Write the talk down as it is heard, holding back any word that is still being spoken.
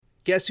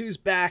Guess who's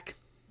back?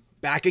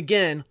 Back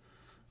again.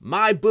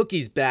 My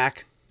bookie's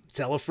back.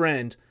 Tell a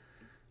friend.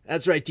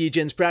 That's right,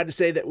 Degens. Proud to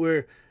say that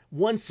we're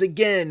once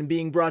again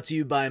being brought to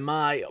you by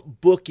my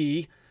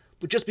bookie.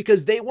 But just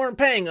because they weren't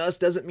paying us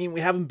doesn't mean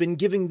we haven't been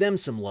giving them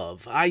some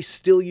love. I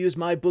still use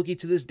my bookie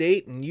to this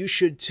date, and you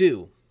should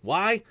too.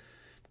 Why?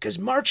 Because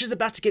March is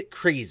about to get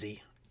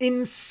crazy.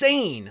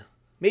 Insane.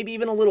 Maybe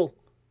even a little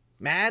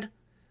mad.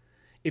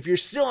 If you're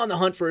still on the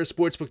hunt for a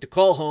sportsbook to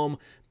call home,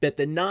 bet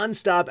the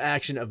non-stop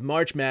action of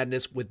March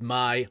Madness with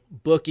my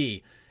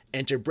bookie.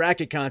 Enter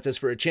bracket contests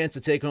for a chance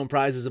to take home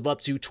prizes of up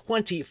to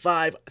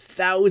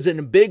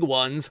 25,000 big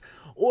ones,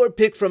 or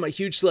pick from a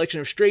huge selection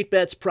of straight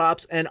bets,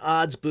 props, and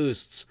odds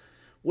boosts.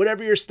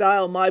 Whatever your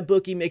style, my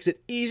bookie makes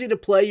it easy to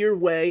play your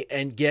way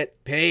and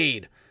get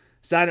paid.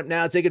 Sign up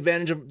now, take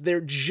advantage of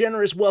their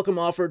generous welcome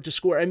offer to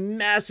score a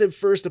massive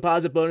first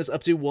deposit bonus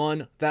up to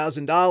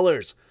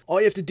 $1,000. All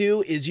you have to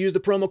do is use the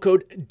promo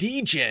code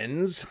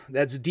DEGENS,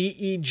 that's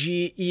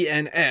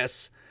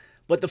DEGENS,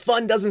 but the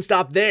fun doesn't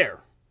stop there.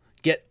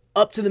 Get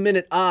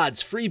up-to-the-minute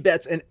odds, free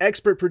bets, and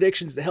expert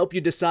predictions to help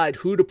you decide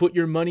who to put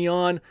your money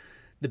on.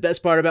 The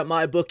best part about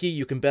MyBookie,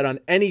 you can bet on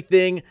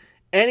anything,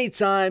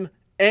 anytime,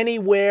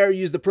 anywhere.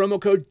 Use the promo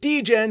code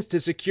DEGENS to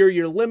secure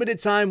your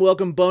limited-time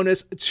welcome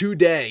bonus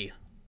today.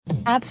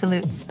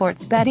 Absolute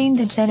sports betting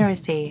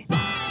degeneracy.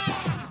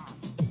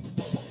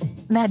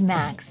 Mad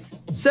Max.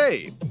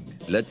 Say,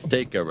 let's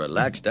take a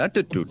relaxed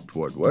attitude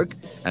toward work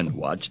and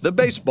watch the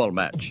baseball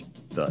match.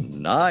 The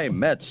Nye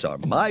Mets are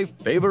my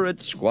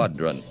favorite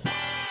squadron.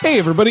 Hey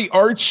everybody,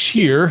 Arch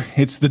here.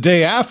 It's the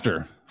day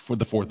after for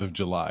the 4th of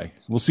July.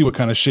 We'll see what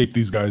kind of shape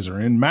these guys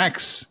are in.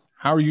 Max,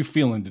 how are you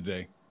feeling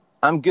today?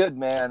 I'm good,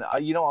 man.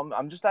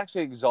 I'm just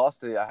actually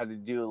exhausted. I had to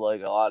do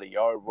like a lot of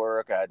yard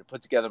work. I had to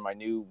put together my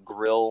new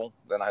grill.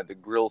 Then I had to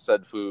grill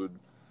said food.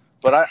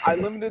 But I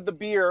limited the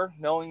beer,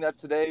 knowing that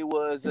today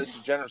was a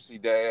degeneracy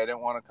day. I didn't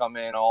want to come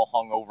in all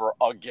hungover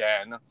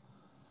again.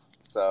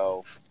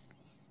 So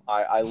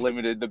I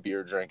limited the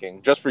beer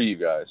drinking just for you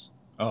guys.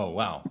 Oh,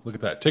 wow. Look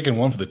at that. Taking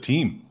one for the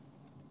team.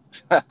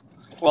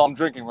 Well, I'm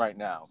drinking right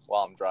now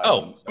while I'm driving.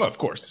 Oh, so, well, of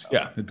course.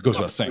 Yeah, it goes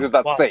without saying. Because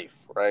that's safe,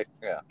 right?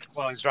 Yeah.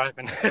 While he's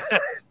driving.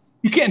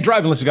 You can't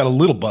drive unless you got a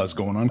little buzz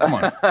going on. Come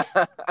on.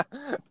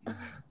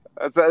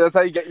 That's how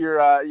you get your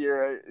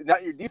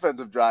not your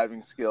defensive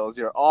driving skills,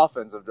 your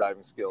offensive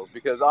driving skills.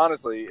 Because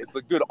honestly, it's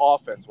a good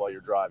offense while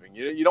you're driving.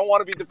 You don't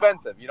want to be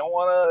defensive. You don't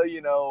want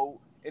to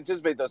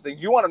anticipate those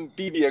things. You want to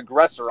be the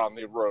aggressor on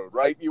the road,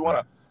 right? You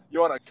want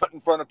to cut in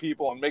front of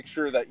people and make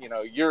sure that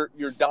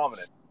you're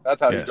dominant.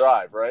 That's how you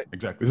drive, right?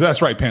 Exactly.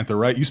 That's right, Panther.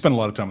 Right? You spend a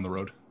lot of time on the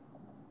road.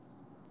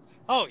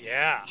 Oh,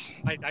 yeah.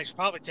 I should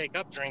probably take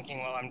up drinking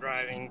while I'm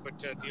driving, but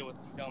to deal with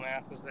the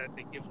dumbasses that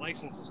they give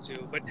licenses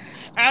to. But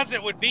as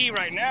it would be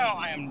right now,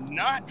 I am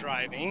not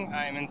driving.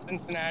 I am in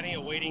Cincinnati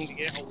awaiting to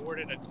get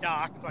awarded a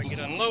dock so I can get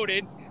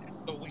unloaded.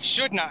 But we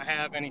should not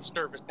have any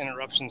service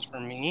interruptions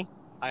from me,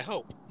 I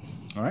hope.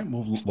 All right,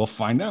 we'll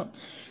find out.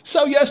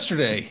 So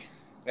yesterday,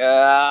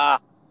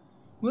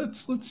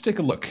 let's take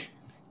a look.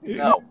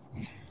 No.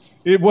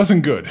 It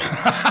wasn't good.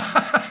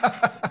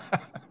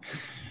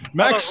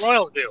 Max,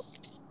 Royals do.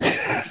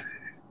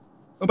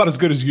 About as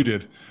good as you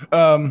did.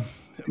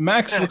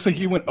 Max, looks like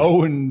you went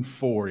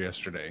 0-4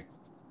 yesterday.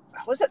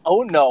 Was it?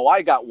 Oh, no,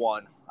 I got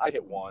one. I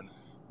hit one.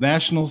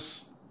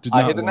 Nationals did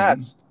not I hit the win.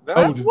 Nats. The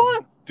Nats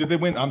won. Did they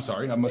win? I'm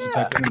sorry. I must have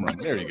typed that in wrong.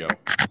 There you go.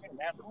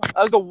 That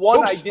was the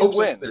one I did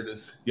win. There it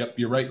is. Yep,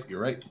 you're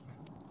right.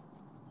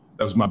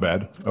 That was my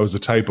bad. That was a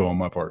typo on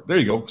my part. There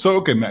you go. So,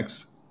 okay,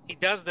 Max. He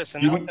does this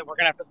enough that we're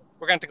gonna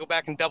have to go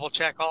back and double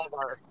check all of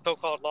our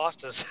so-called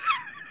losses.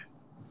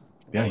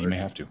 Yeah, you may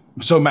have to.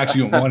 So, Max,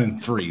 you went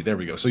 1-3. There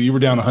we go. So you were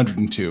down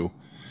 102.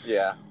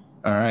 Yeah.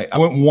 All right. I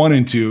went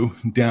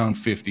 1-2, down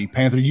 50.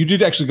 Panther, you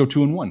did actually go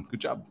 2-1. Good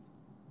job.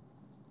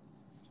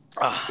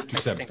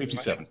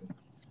 57.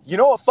 You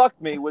know what fucked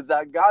me was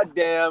that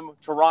goddamn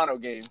Toronto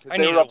game because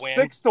they were up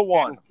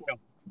 6-1. Yeah.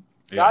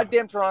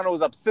 Goddamn Toronto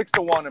was up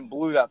 6-1 and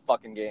blew that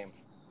fucking game.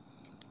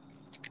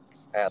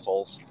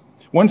 Assholes.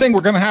 One thing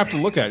we're going to have to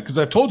look at, because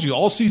I've told you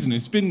all season,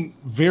 it's been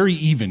very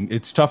even.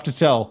 It's tough to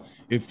tell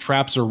if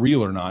traps are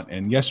real or not.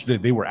 And yesterday,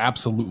 they were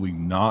absolutely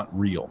not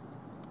real.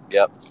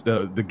 Yep.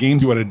 The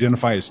games you would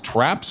identify as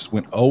traps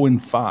went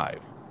 0-5.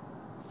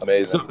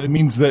 Amazing. So it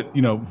means that,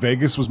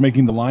 Vegas was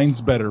making the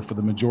lines better for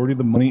the majority of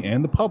the money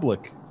and the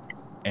public.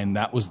 And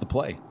that was the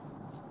play.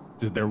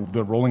 They're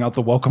rolling out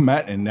the welcome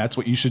mat, and that's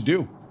what you should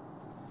do.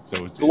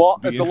 So it's a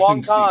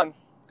long con.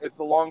 It's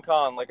a long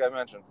con, like I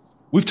mentioned.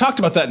 We've talked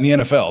about that in the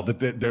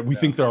NFL, that we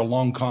think there are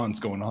long cons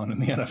going on in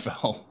the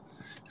NFL.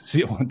 See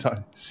it one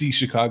time. See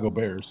Chicago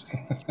Bears.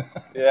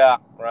 Yeah,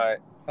 right.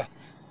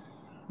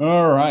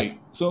 All right.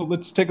 So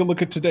let's take a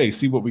look at today,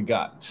 see what we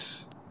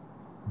got.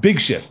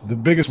 Big shift, the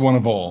biggest one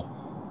of all.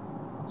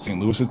 St.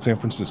 Louis at San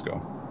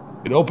Francisco.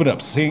 It opened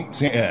up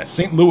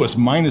St. Louis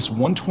minus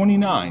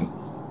 129,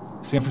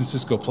 San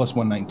Francisco plus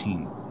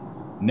 119.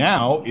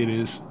 Now it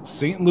is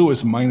St.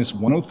 Louis minus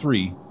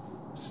 103.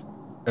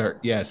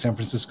 San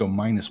Francisco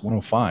minus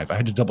 105. I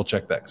had to double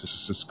check that because this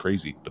is just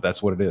crazy, but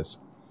that's what it is.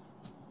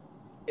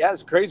 Yeah,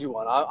 it's a crazy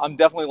one. I'm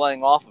definitely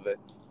laying off of it.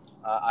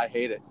 I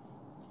hate it.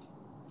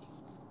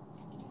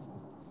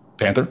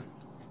 Panther?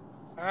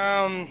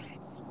 Um,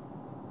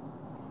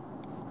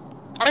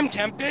 I'm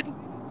tempted.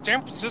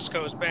 San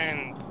Francisco's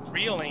been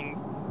reeling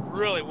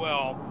really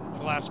well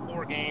the last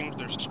 4 games.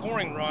 They're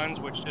scoring runs,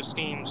 which just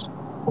seems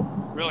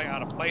really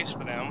out of place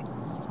for them.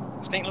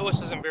 St. Louis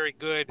isn't very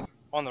good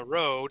on the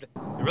road.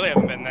 They really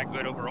haven't been that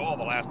good overall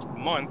the last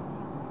month.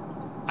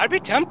 I'd be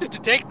tempted to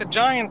take the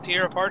Giants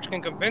here if Arch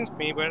can convince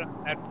me, but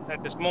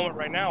at this moment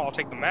right now, I'll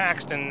take the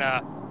max and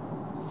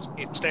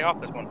stay off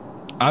this one.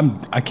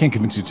 I can't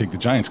convince you to take the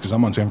Giants because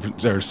I'm on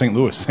St.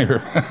 Louis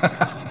here.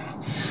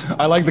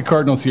 I like the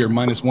Cardinals here,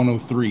 minus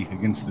 103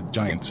 against the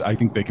Giants. I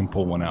think they can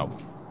pull one out.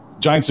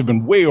 Giants have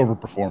been way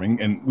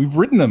overperforming, and we've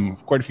ridden them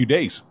quite a few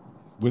days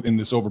within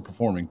this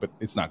overperforming, but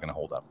it's not going to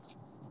hold up.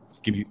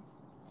 Give you.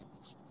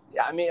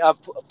 Yeah, I mean,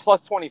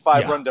 plus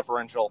 25 run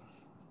differential,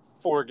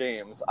 4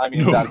 games. I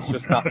mean, that's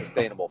just not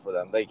sustainable for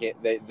them. They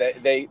can't.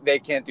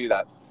 They can't do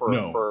that for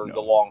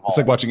the long haul. It's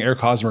like watching Eric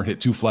Hosmer hit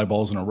 2 fly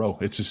balls in a row.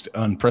 It's just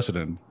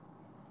unprecedented.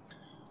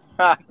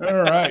 All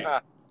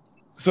right.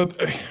 So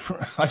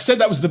I said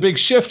that was the big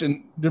shift,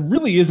 and there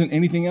really isn't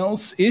anything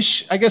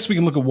else-ish. I guess we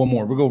can look at one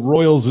more. We'll go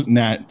Royals,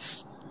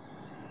 Nats.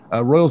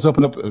 Royals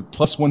opened up at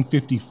plus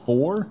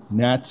 154,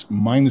 Nats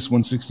minus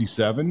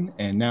 167,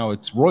 and now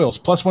it's Royals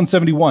plus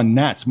 171,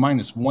 Nats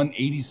minus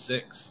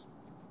 186.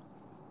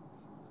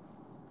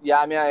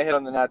 Yeah, I mean, I hit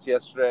on the Nats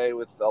yesterday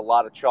with a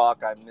lot of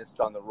chalk. I missed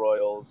on the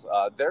Royals.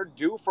 They're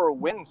due for a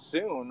win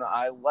soon.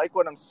 I like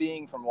what I'm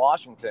seeing from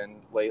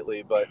Washington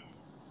lately, but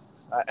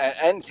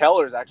and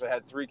Keller's actually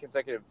had 3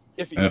 consecutive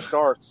iffy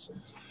starts.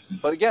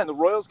 But again, the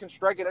Royals can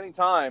strike at any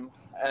time,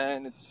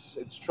 and it's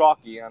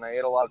chalky. And I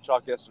ate a lot of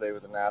chalk yesterday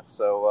with the Nats,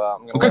 so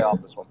I'm going to lay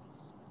off this one.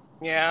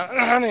 Yeah,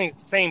 I'm in the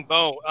same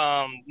boat.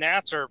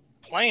 Nats are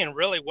playing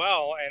really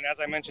well, and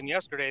as I mentioned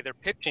yesterday, their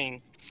pitching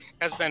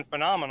has been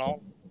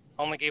phenomenal.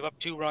 Only gave up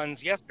 2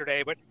 runs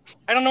yesterday, but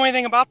I don't know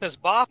anything about this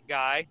Boff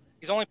guy.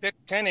 He's only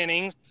pitched 10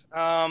 innings.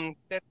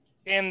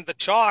 And the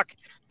chalk,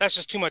 that's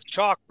just too much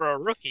chalk for a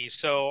rookie,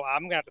 so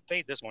I'm going to have to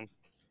fade this one.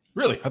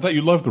 Really? I thought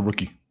you loved the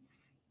rookie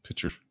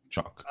pitcher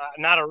chalk.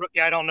 Not a rookie.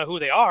 I don't know who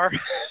they are.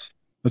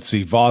 Let's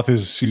see. Voth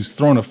he's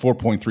thrown a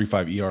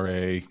 4.35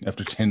 ERA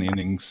after 10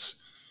 innings.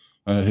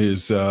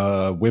 His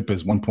whip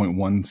is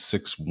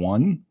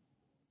 1.161.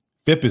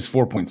 FIP is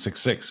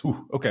 4.66.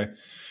 Ooh, okay.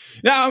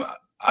 Now,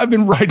 I've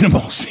been riding them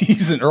all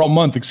season, or all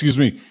month, excuse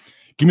me.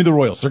 Give me the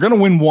Royals. They're going to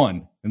win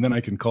 1, and then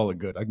I can call it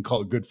good. I can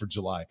call it good for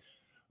July.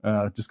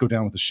 Just go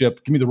down with the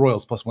ship. Give me the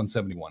Royals plus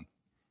 171.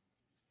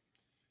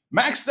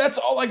 Max, that's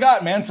all I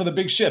got, man, for the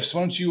big shifts.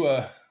 Why don't you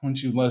let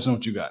us know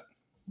what you got?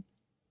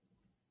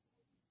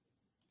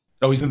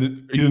 Oh, he's in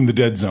the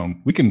dead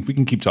zone. We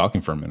can keep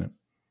talking for a minute.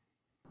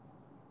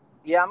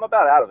 Yeah, I'm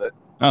about out of it.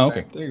 Oh,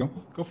 okay. There you go.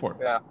 Go for it.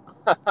 Yeah.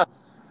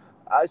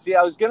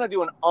 I was gonna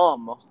do an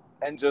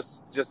and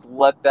just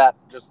let that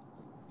just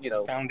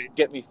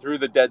get me through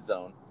the dead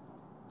zone.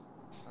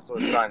 That's what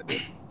I was trying to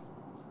do.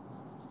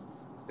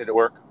 Did it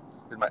work?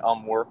 Did my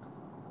work?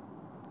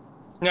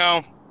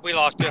 No, we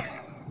lost you.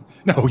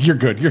 No, you're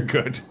good. You're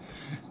good.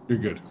 You're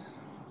good.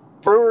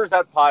 Brewers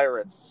at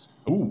Pirates.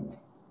 Ooh,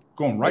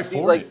 going right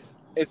for it.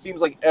 It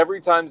seems like every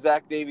time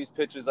Zach Davies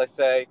pitches, I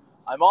say,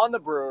 I'm on the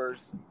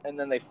Brewers, and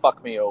then they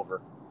fuck me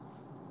over.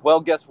 Well,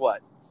 guess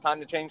what? It's time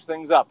to change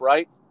things up,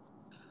 right?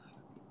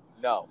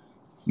 No.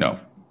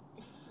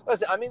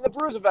 Listen, I mean, the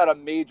Brewers have had a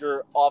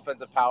major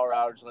offensive power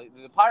outage. Like,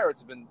 the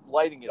Pirates have been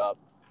lighting it up.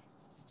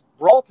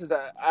 Brault has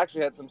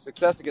actually had some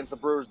success against the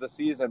Brewers this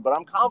season, but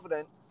I'm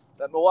confident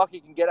that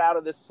Milwaukee can get out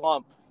of this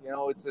slump.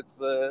 It's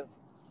the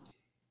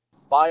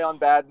buy on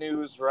bad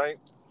news, right?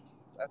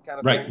 That kind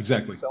of thing. Right,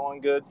 exactly. Sell on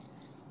good.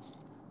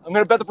 I'm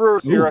going to bet the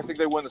Brewers here. I think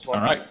they win this one.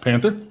 All right,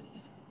 Panther?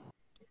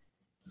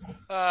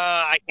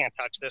 I can't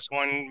touch this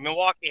one.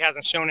 Milwaukee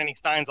hasn't shown any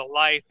signs of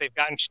life. They've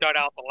gotten shut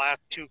out the last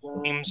 2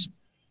 games.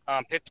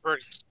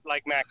 Pittsburgh,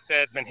 like Max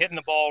said, been hitting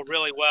the ball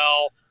really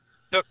well.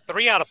 Took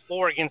 3 out of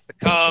 4 against the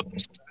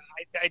Cubs.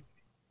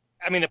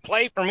 I mean, the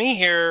play for me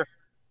here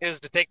is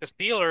to take the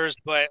Steelers,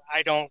 but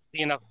I don't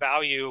see enough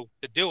value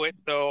to do it,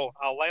 so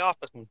I'll lay off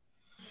this one.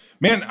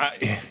 Man,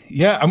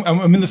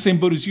 I'm in the same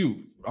boat as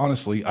you.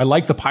 Honestly, I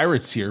like the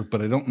Pirates here, but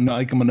I don't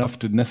like them enough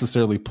to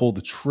necessarily pull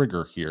the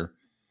trigger here.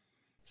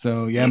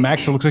 So, yeah,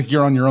 Max, it looks like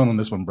you're on your own on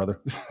this one, brother.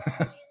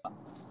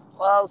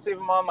 Well, let's see if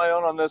I'm on my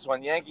own on this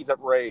one. Yankees at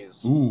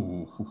Rays.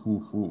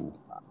 Ooh.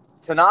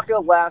 Tanaka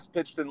last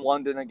pitched in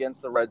London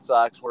against the Red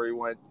Sox, where he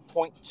went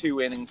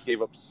 0.2 innings,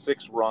 gave up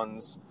 6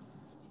 runs.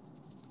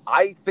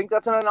 I think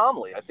that's an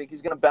anomaly. I think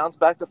he's going to bounce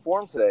back to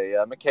form today.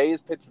 McKay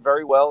has pitched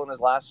very well in his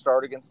last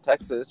start against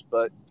Texas,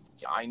 but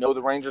I know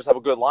the Rangers have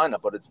a good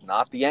lineup, but it's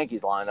not the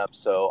Yankees lineup,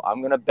 so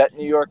I'm going to bet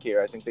New York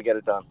here. I think they get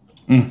it done.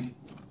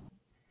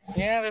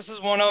 Yeah, this is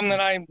one of them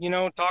that I,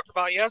 talked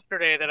about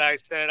yesterday that I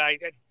said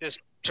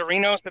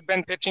Chirinos have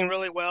been pitching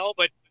really well,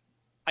 but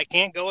I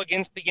can't go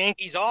against the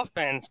Yankees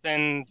offense,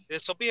 and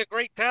this will be a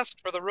great test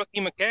for the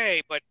rookie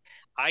McKay, but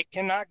I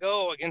cannot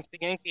go against the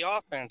Yankee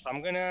offense.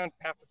 I'm going to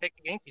have to take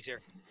the Yankees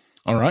here.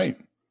 All right.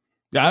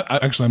 Yeah,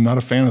 actually, I'm not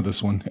a fan of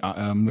this one.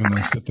 I'm going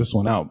to sit this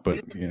one out,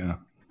 but yeah,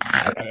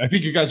 I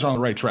think you guys are on the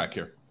right track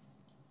here.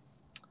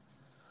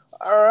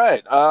 All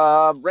right.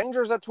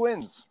 Rangers at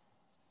Twins.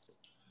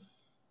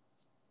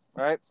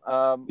 All right.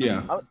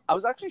 Yeah. I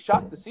was actually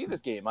shocked to see this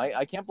game.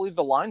 I can't believe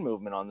the line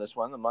movement on this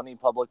one. The money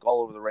public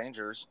all over the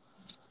Rangers.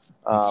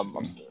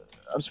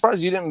 I'm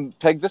surprised you didn't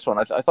peg this one.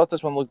 I thought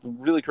this one looked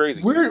really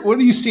crazy. What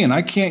are you seeing?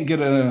 I couldn't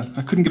get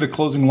a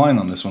closing line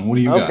on this one. What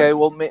do you got? Okay,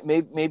 well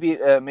maybe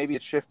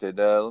it shifted.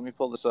 Let me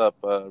pull this up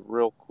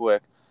real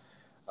quick.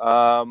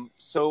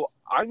 So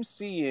I'm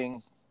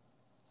seeing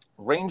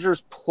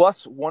Rangers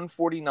plus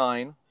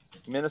 149,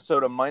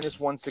 Minnesota minus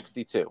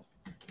 162.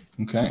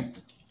 Okay.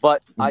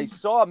 But I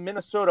saw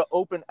Minnesota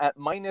open at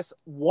minus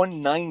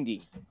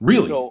 190.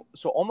 Really?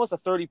 So almost a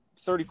 30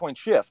 point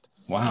shift.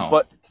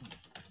 Wow.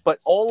 But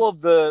all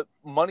of the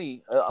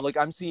money, like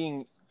I'm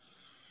seeing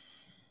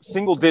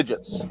single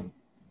digits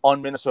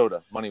on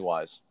Minnesota money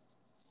wise.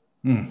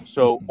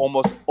 So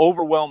almost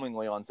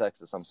overwhelmingly on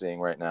Texas, I'm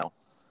seeing right now.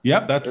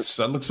 Yep, that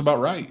looks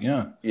about right.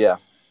 Yeah. Yeah.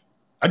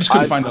 I just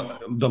couldn't find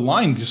the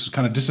line. Just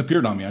kind of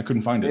disappeared on me. I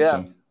couldn't find it.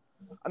 Yeah. So.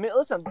 I mean,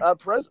 listen,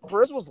 Perez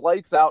was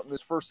lights out in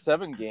his first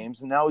 7 games,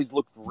 and now he's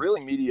looked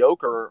really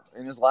mediocre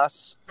in his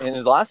last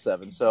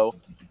 7. So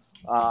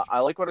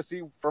I like what I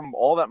see from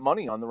all that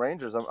money on the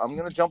Rangers. I'm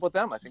going to jump with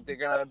them. I think they're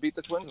going to beat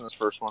the Twins in this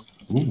first one.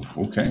 Ooh,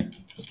 okay.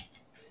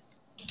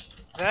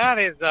 That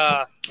is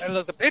the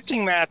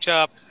pitching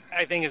matchup.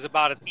 I think is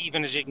about as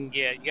even as you can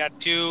get. You got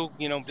two,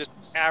 just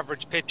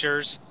average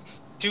pitchers,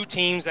 2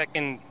 teams that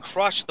can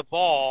crush the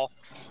ball.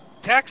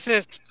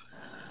 Texas,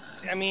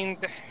 I mean,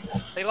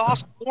 they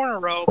lost 4 in a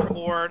row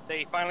before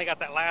they finally got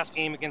that last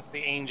game against the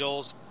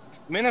Angels.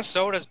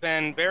 Minnesota's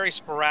been very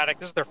sporadic.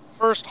 This is their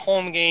first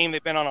home game.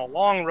 They've been on a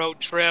long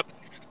road trip.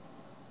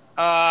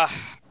 They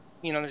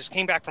just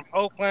came back from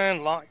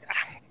Oakland.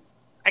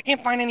 I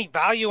can't find any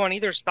value on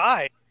either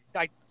side.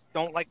 I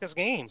don't like this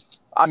game.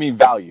 I mean,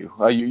 value.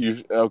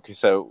 Okay?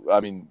 So I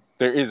mean,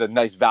 there is a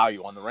nice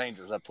value on the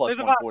Rangers at plus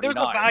 149. There's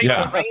a value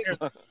on the Rangers.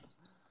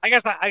 I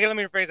guess let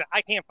me rephrase it.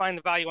 I can't find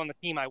the value on the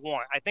team I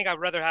want. I think I'd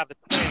rather have the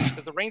Twins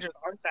because the Rangers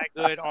aren't that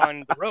good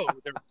on the road.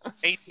 They're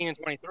 18 and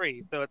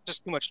 23, so it's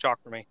just too much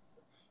chalk for me.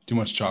 Too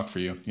much chalk for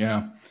you,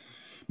 yeah.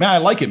 Man, I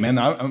like it, man.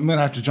 I'm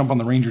gonna have to jump on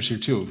the Rangers here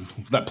too.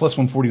 That plus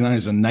 149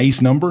 is a nice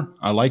number.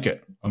 I like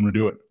it. I'm gonna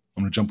do it.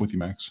 I'm gonna jump with you,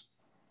 Max.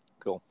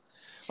 Cool.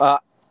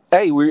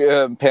 Hey,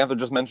 Panther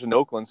just mentioned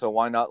Oakland, so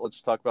why not?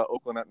 Let's talk about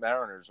Oakland at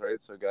Mariners,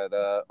 right? So we got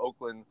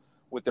Oakland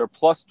with their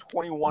plus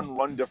 21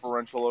 run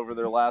differential over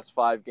their last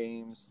 5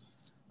 games.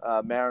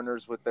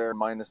 Mariners with their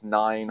minus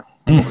 9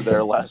 over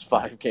their last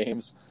 5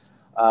 games.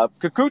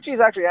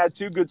 Kikuchi's actually had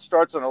 2 good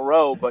starts in a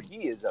row, but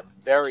he is a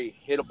very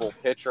hittable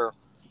pitcher.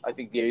 I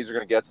think the A's are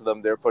going to get to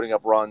them. They're putting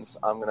up runs.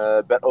 I'm going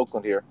to bet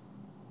Oakland here.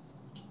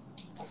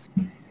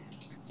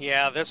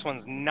 Yeah, this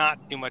one's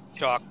not too much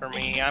chalk for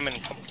me. I'm in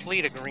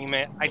complete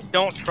agreement. I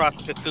don't trust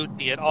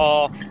Kikuchi at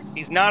all.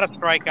 He's not a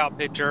strikeout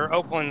pitcher.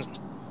 Oakland's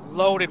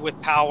loaded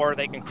with power.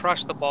 They can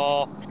crush the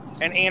ball.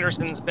 And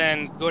Anderson's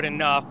been good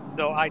enough.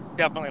 So I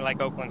definitely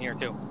like Oakland here,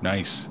 too.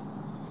 Nice.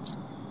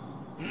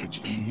 Put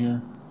you in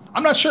here.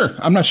 I'm not sure.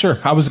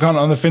 I was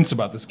on the fence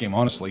about this game,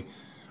 honestly.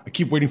 I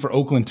keep waiting for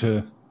Oakland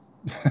to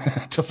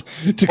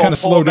kind of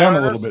slow down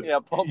a little bit. Yeah,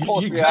 pull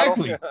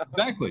exactly.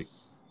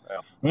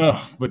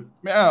 But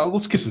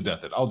let's kiss the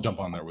death. I'll jump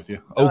on there with you.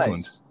 Nice.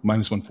 Oakland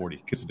minus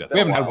 140. Kiss the death. We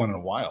haven't had one in a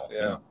while.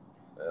 Yeah.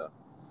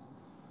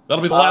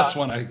 That'll be the last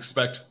one, I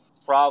expect.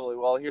 Probably.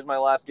 Well, here's my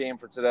last game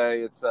for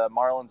today. It's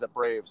Marlins at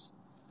Braves.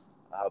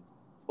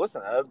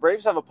 Listen,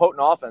 Braves have a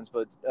potent offense,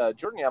 but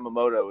Jordan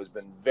Yamamoto has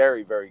been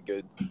very, very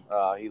good.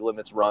 He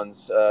limits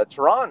runs.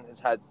 Tehran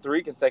has had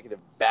 3 consecutive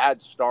bad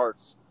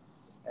starts,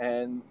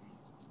 and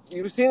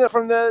you've seen it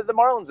from the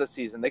Marlins this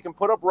season. They can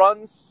put up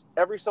runs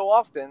every so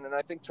often, and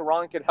I think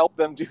Tehran could help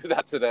them do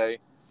that today.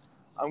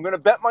 I'm going to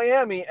bet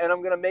Miami, and I'm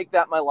going to make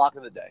that my lock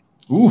of the day.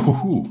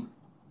 Ooh.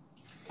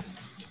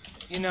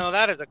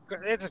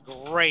 It's a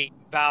great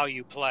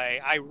value play.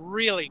 I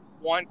really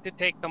want to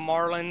take the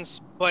Marlins,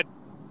 but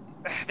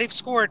they've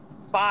scored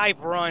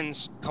 5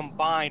 runs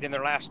combined in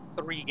their last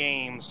 3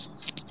 games.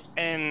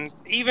 And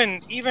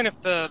even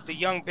if the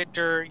young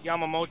pitcher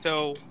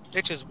Yamamoto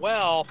pitches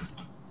well,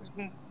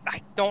 I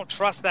don't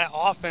trust that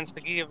offense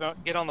to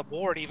get on the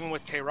board, even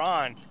with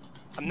Tehran.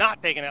 I'm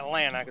not taking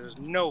Atlanta because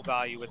there's no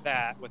value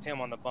with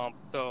him on the bump.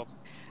 So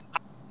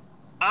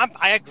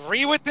I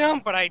agree with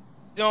them, but I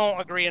don't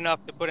agree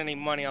enough to put any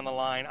money on the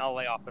line. I'll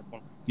lay off this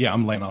one. Yeah,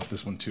 I'm laying off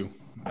this one too.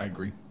 I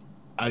agree.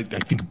 I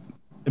think,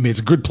 it's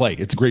a good play.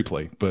 It's a great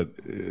play, but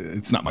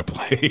it's not my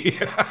play.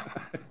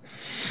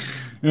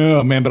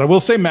 Oh, man. But I will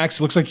say, Max,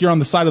 it looks like you're on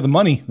the side of the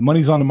money. The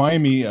money's on the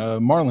Miami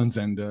Marlins,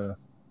 and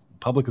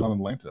public is on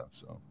Atlanta.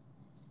 So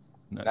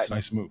that's a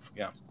nice move.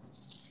 Yeah.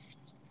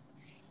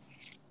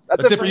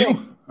 That's it for you.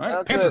 All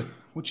right, Panther,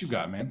 what you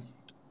got, man?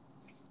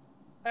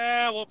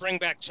 We'll bring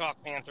back Chalk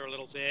Panther a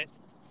little bit.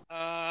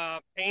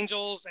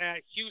 Angels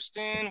at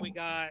Houston. We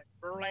got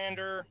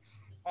Verlander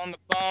on the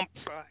bump.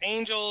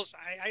 Angels,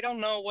 I don't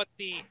know what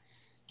the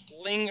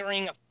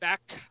lingering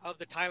effect of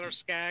the Tyler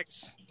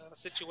Skaggs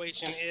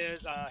situation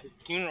is. His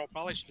funeral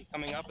probably should be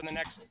coming up in the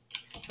next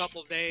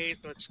couple of days,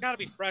 so it's got to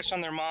be fresh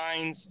on their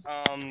minds.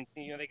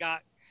 They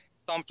got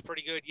thumped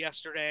pretty good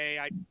yesterday.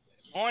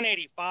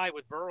 185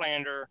 with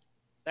Verlander.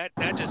 That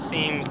just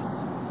seems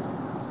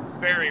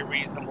very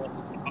reasonable.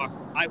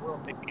 I will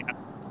take it.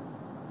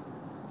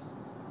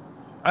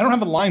 I don't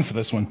have a line for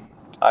this one.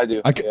 I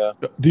do. Yeah.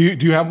 Do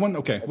you have one?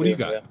 Okay. What do you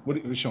got? Yeah. What are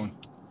you showing?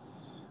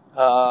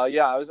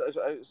 I was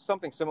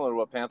something similar to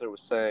what Panther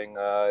was saying.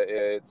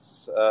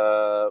 It's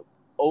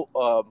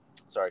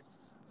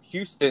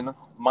Houston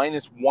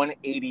minus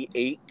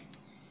 188,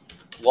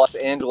 Los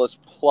Angeles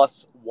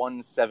plus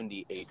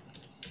 178.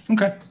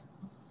 Okay.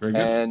 Very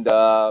good. And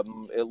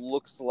it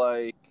looks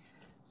like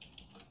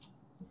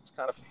it's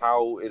kind of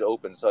how it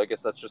opens. So I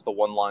guess that's just the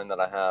one line that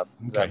I have.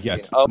 Okay. Yeah.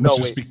 No,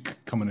 wait.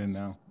 Speak coming in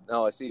now.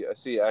 No, I see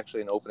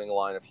actually an opening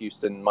line of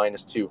Houston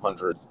minus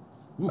 200.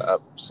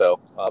 So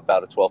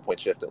about a 12-point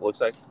shift, it looks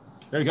like.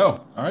 There you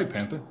go. All right,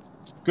 Panther.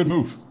 Good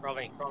move.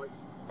 Probably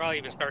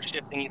even start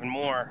shifting even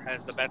more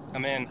as the bets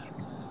come in.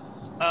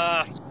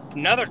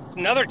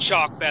 Another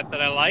chalk bet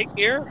that I like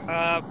here.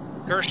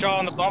 Kershaw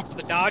on the bump for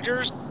the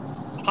Dodgers.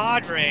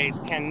 Padres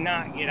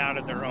cannot get out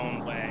of their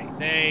own way.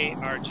 They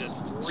are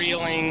just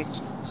reeling.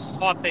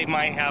 Thought they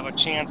might have a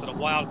chance at a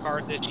wild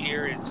card this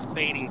year. It's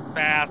fading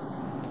fast.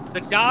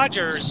 The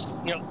Dodgers,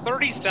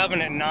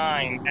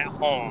 37-9 at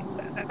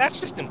home. That's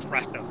just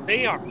impressive.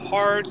 They are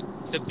hard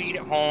to beat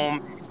at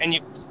home, and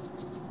you've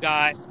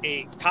got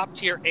a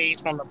top-tier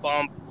ace on the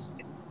bump.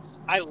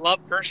 I love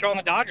Kershaw and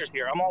the Dodgers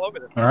here. I'm all over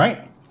this. All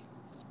right.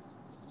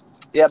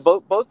 Yeah,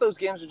 both those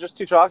games are just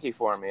too chalky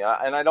for me,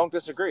 and I don't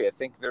disagree. I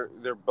think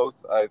they're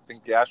both. I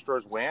think the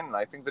Astros win, and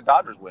I think the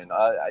Dodgers win.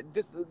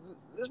 This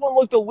one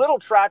looked a little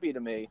trappy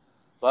to me,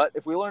 but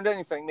if we learned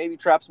anything, maybe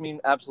traps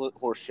mean absolute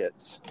horseshit.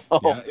 So.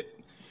 Yeah,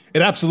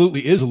 it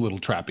absolutely is a little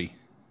trappy.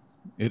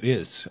 It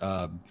is.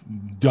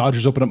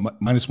 Dodgers open up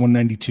minus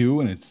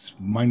 192, and it's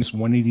minus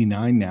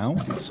 189 now.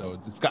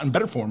 So it's gotten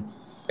better for them.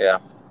 Yeah.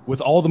 With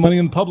all the money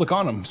in the public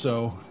on them.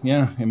 So,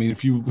 yeah, I mean,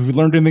 if you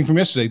learned anything from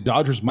yesterday,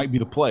 Dodgers might be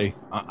the play.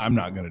 I'm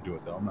not going to do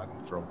it, though. I'm not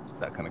going to throw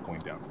that kind of coin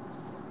down.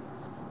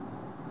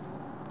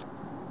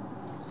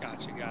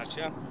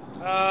 Gotcha.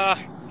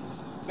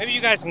 Maybe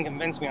you guys can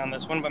convince me on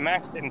this one, but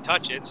Max didn't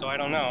touch it, so I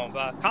don't know.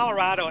 But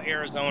Colorado,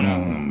 Arizona.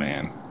 Oh,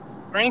 man.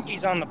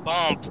 Greinke's on the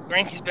bump.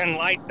 Greinke's been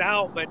lights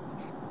out, but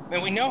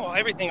we know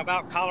everything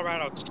about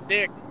Colorado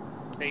stick.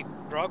 They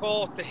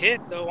struggle to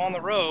hit, though, on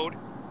the road.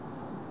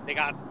 They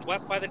got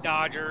swept by the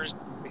Dodgers.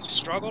 They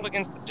struggled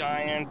against the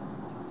Giants.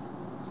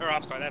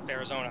 I'm sorry, that's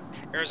Arizona.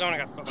 Arizona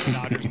got swept by the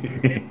Dodgers.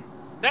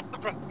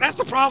 That's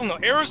the problem, though.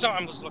 Arizona,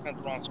 I'm just looking at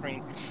the wrong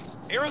screen.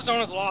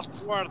 Arizona's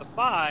lost 4 out of the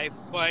 5,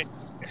 but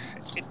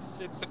it's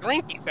the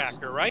Greinke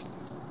factor, right?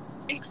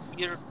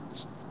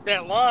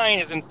 That line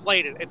is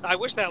inflated. I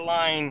wish that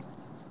line...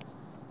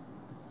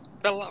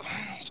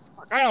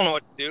 I don't know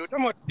what to do. I don't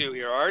know what to do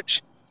here,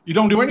 Arch. You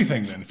don't do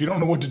anything, then. If you don't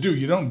know what to do,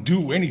 you don't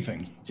do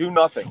anything. Do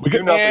nothing.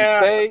 Do nothing.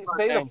 Yeah.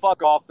 Stay the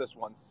fuck off this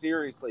one,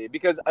 seriously.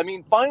 Because, I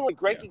mean, finally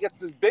Greinke gets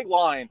this big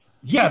line.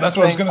 Yeah, that's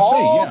what I was going to say.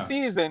 All Yeah.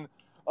 season,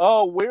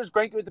 where's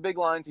Greinke with the big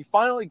lines? He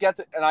finally gets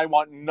it, and I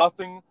want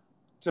nothing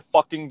to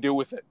fucking do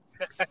with it.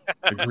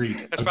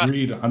 Agreed. That's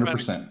Agreed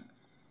 100%.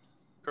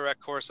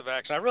 Correct course of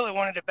action. I really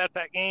wanted to bet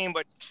that game,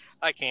 but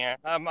I can't.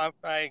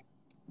 I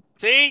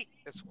see.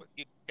 That's what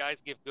you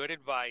guys give good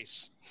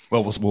advice.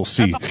 Well, we'll see. We'll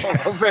see.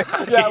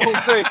 Yeah, we'll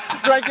see.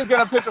 Greinke's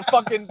going to pitch a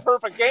fucking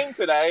perfect game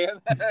today,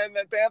 and then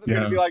Panthers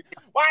going to be like,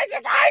 why did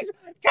you guys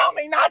tell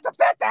me not to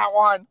bet that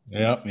one?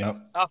 Yep.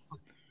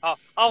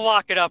 I'll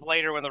lock it up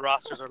later when the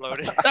rosters are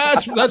loaded.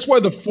 That's why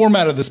the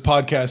format of this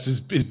podcast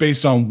is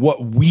based on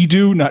what we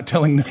do, not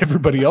telling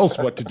everybody else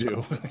what to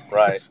do.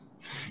 Right.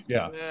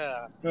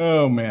 Yeah.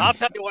 Oh, man. I'll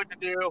tell you what to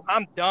do.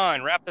 I'm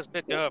done. Wrap this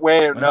bitch up.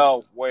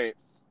 Wait.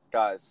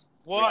 Guys.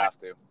 What? We have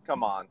to.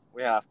 Come on.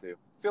 We have to.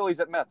 Phillies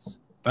at Mets.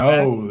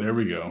 Oh, there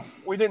we go.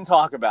 We didn't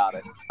talk about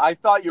it. I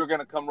thought you were going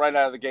to come right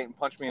out of the gate and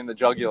punch me in the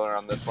jugular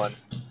on this one.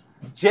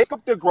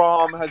 Jacob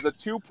deGrom has a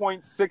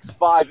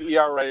 2.65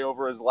 ERA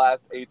over his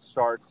last 8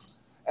 starts,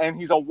 and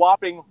he's a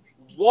whopping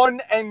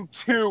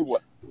 1-2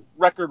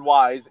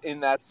 record-wise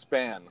in that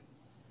span.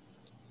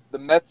 The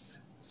Mets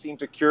seem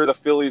to cure the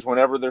Phillies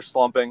whenever they're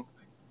slumping.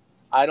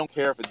 I don't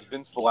care if it's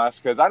Vince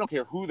Velasquez. I don't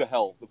care who the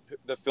hell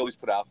the Phillies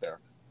put out there.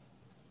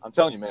 I'm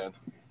telling you, man,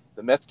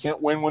 the Mets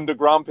can't win when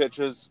deGrom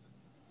pitches.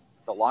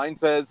 The line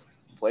says,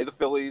 play the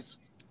Phillies.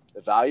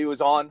 The value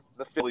is on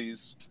the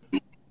Phillies.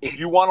 If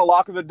you want a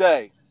lock of the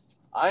day,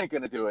 I ain't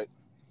going to do it.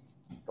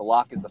 The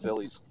lock is the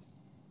Phillies.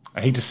 I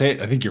hate to say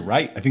it. I think you're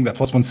right. I think that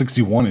plus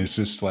 161 is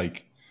just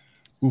like,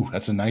 ooh,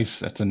 that's a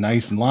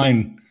nice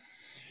line.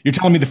 You're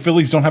telling me the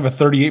Phillies don't have a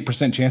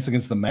 38% chance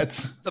against the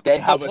Mets? They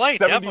have a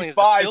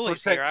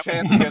 75%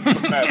 chance against the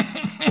Mets.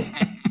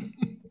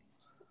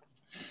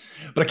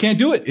 But I can't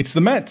do it. It's the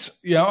Mets.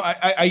 You know,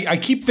 I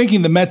keep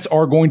thinking the Mets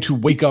are going to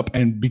wake up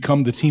and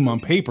become the team on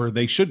paper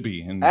they should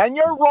be. And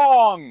you're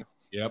wrong.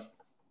 Yep.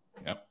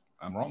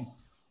 I'm wrong.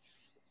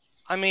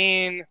 I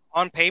mean,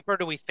 on paper,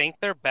 do we think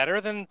they're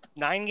better than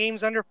 9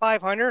 games under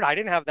 500? I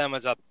didn't have them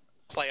as a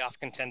playoff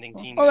contending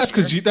team. Oh, that's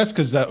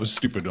because that was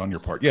stupid on your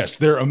part. Yes,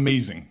 they're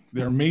amazing.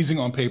 They're amazing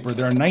on paper.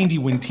 They're a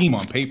 90-win team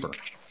on paper.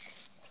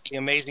 The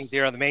amazing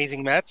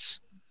Mets.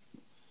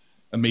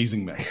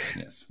 Amazing Mets,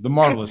 yes. The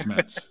marvelous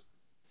Mets.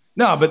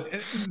 No, but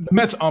the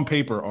Mets on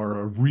paper are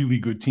a really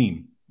good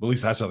team. At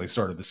least that's how they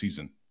started the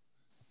season.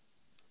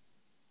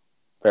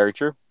 Very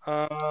true.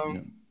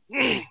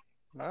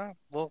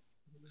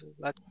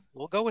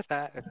 We'll go with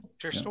that.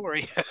 It's your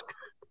story.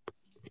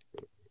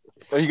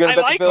 Are you going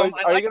to bet the Phillies?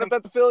 Are you going to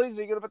bet the Phillies?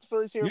 Are you going to bet the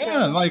Phillies here?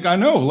 Yeah, like I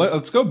know.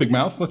 Let's go, Big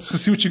Mouth. Let's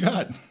see what you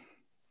got.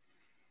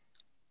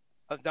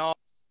 No.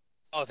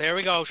 Oh, there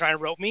we go. Trying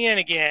to rope me in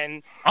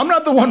again. I'm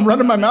not the one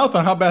running my mouth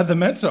on how bad the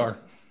Mets are.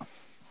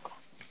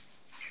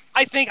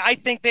 I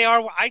think they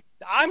are.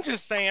 I'm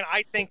just saying.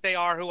 I think they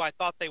are who I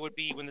thought they would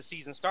be when the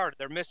season started.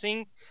 They're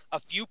missing a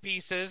few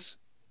pieces.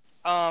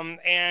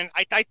 And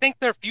I think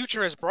their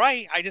future is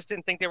bright. I just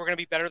didn't think they were going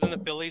to be better than the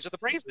Phillies or the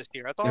Braves this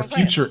year. That's all I'm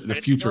saying. The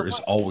future is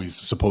always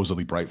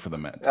supposedly bright for the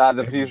Mets.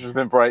 The future's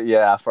been bright,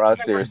 yeah, for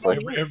us, seriously.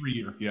 Every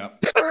year, yeah.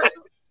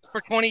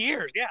 For 20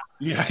 years, yeah.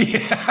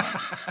 Yeah.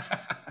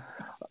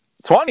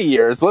 20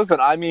 years. Listen,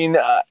 I mean,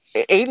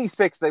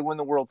 86, they win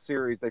the World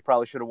Series. They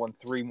probably should have won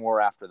 3 more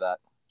after that.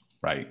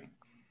 Right.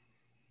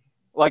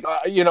 Like,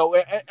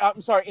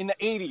 I'm sorry, in the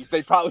 80s,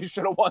 they probably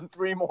should have won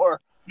 3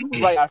 more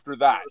right after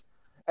that.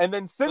 And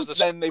then since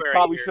then, they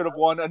probably should have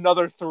won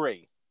another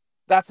 3.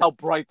 That's how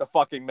bright the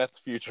fucking Mets'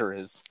 future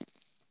is.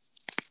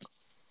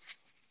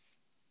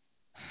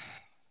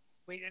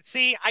 Wait,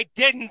 see, I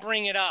didn't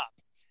bring it up.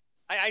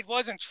 I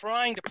wasn't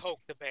trying to poke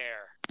the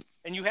bear,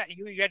 and you had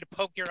to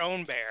poke your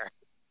own bear.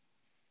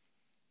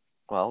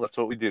 Well, that's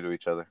what we do to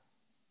each other.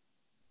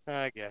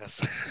 I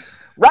guess.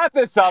 Wrap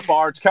this up,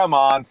 Arch. Come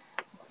on.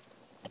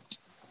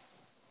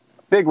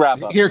 Big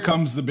wrap up. Here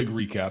comes the big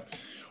recap.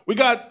 We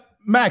got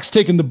Max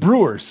taking the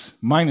Brewers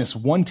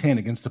 -110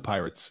 against the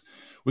Pirates.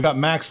 We got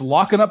Max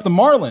locking up the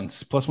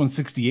Marlins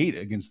 +168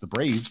 against the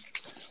Braves.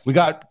 We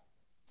got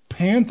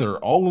Panther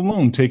all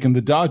alone taking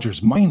the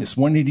Dodgers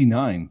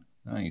 -189.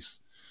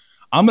 Nice.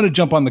 I'm going to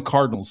jump on the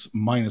Cardinals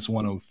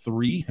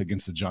 -103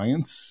 against the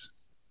Giants.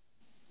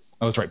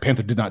 Oh, that's right.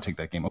 Panther did not take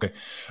that game. Okay.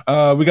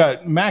 We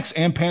got Max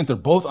and Panther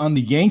both on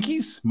the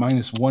Yankees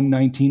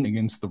 -119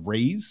 against the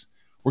Rays.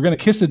 We're going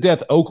to kiss of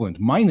death Oakland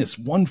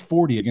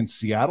 -140 against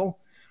Seattle.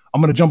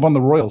 I'm going to jump on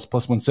the Royals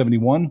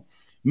 +171.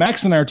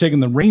 Max and I are taking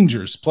the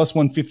Rangers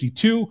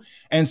 +152.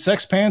 And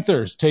Sex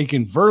Panthers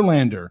taking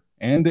Verlander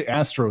and the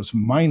Astros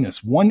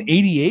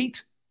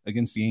 -188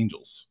 against the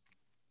Angels.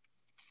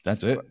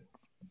 That's it.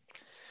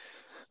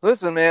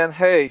 Listen, man.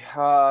 Hey,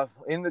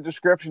 in the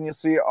description, you'll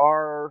see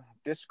our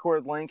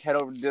Discord link. Head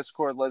over to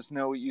Discord. Let us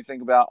know what you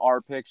think about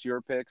our picks,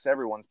 your picks,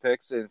 everyone's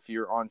picks. And if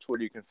you're on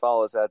Twitter, you can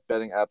follow us at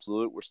Betting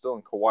Absolute. We're still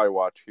in Kawhi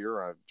Watch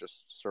here. I've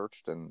just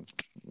searched and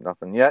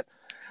nothing yet.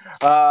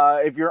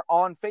 If you're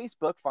on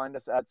Facebook, find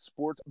us at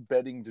Sports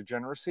Betting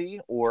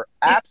Degeneracy or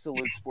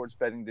Absolute Sports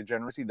Betting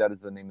Degeneracy. That is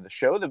the name of the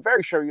show. The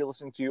very show you're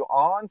listening to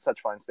on such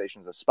fine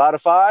stations as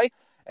Spotify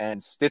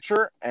and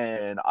Stitcher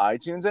and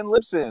iTunes and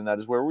Libsyn. That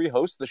is where we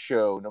host the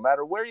show. No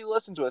matter where you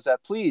listen to us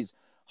at, please,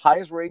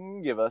 highest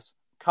rating give us,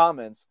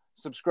 comments,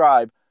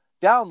 subscribe,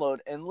 download,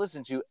 and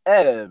listen to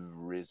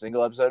every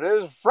single episode.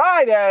 It is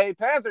Friday.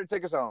 Panther,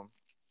 take us home.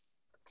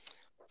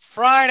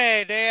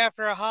 Friday, day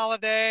after a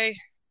holiday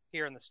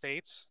here in the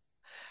States.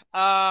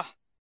 And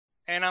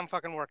I'm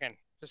fucking working.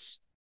 Just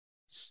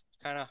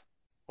kind of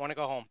want to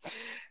go home.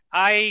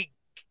 I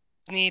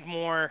need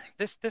more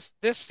this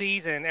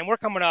season, and we're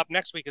coming up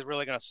next week is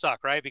really going to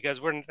suck, right? Because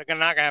we're not going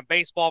to have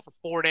baseball for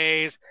 4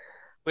 days.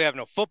 We have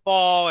no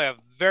football. We have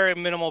very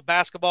minimal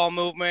basketball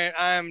movement.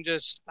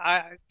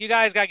 You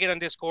guys got to get on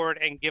Discord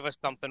and give us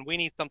something. We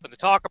need something to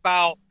talk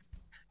about.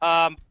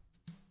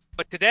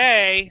 But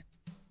today,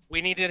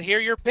 we need to hear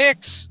your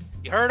picks.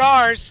 You heard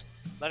ours.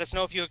 Let us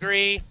know if you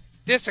agree,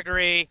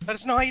 disagree. Let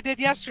us know how you did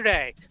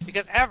yesterday.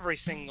 Because every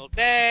single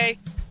day,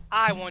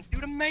 I want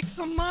you to make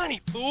some money,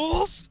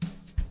 fools.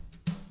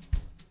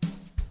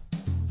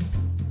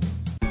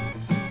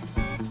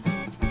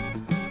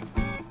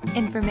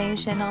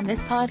 Information on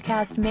this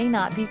podcast may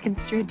not be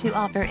construed to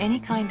offer any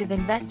kind of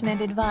investment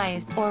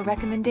advice or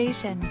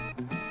recommendations.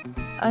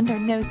 Under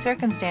no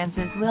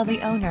circumstances will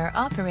the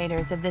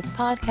owner-operators of this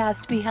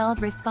podcast be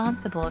held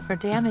responsible for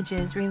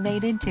damages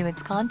related to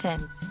its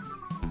contents.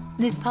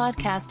 This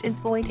podcast is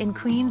void in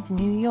Queens,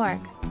 New York.